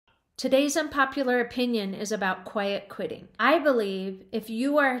Today's unpopular opinion is about quiet quitting. I believe if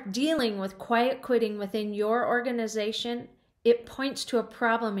you are dealing with quiet quitting within your organization, it points to a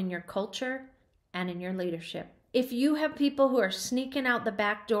problem in your culture and in your leadership. If you have people who are sneaking out the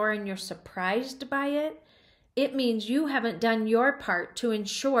back door and you're surprised by it, it means you haven't done your part to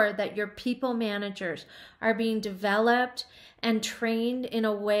ensure that your people managers are being developed and trained in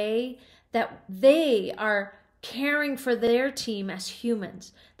a way that they are caring for their team as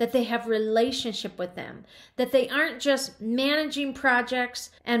humans, that they have relationship with them, that they aren't just managing projects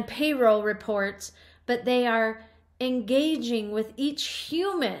and payroll reports, but they are engaging with each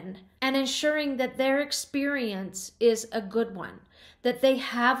human and ensuring that their experience is a good one, that they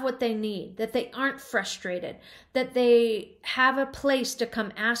have what they need, that they aren't frustrated, that they have a place to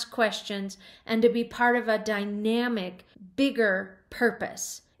come ask questions and to be part of a dynamic, bigger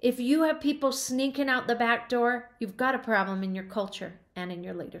purpose. If you have people sneaking out the back door, you've got a problem in your culture and in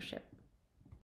your leadership.